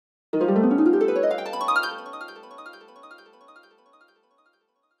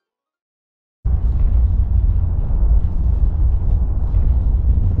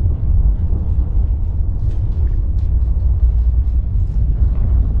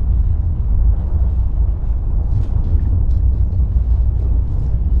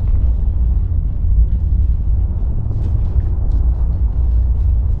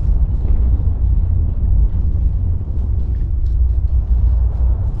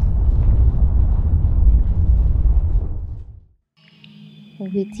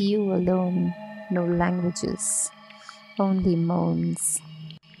With you alone, no languages, only moans,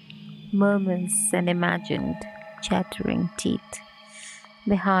 murmurs, and imagined chattering teeth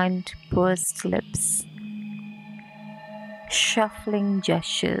behind pursed lips, shuffling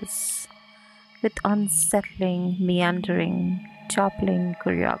gestures with unsettling, meandering, toppling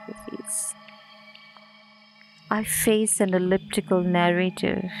choreographies. I face an elliptical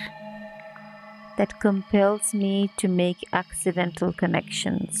narrative that compels me to make accidental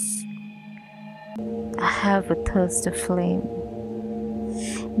connections. I have a thirst of flame.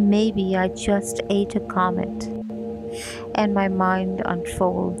 Maybe I just ate a comet and my mind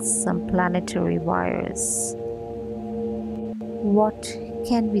unfolds some planetary wires. What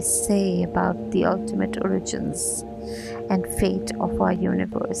can we say about the ultimate origins and fate of our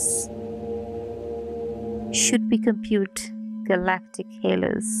universe? Should we compute galactic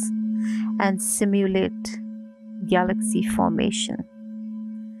halos and simulate galaxy formation?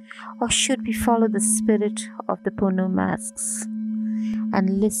 Or should we follow the spirit of the Punu masks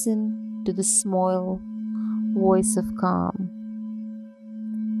and listen to the small voice of calm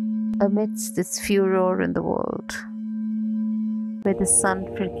amidst this furor in the world, where the sun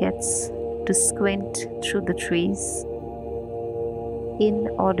forgets to squint through the trees?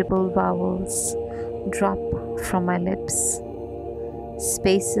 Inaudible vowels drop from my lips,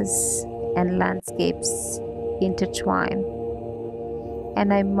 spaces and landscapes intertwine,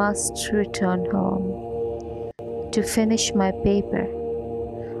 and I must return home to finish my paper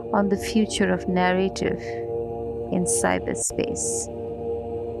on the future of narrative in cyberspace.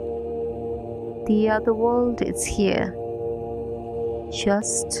 The other world is here,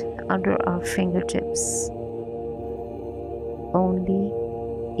 just under our fingertips, only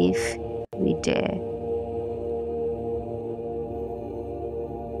if we dare.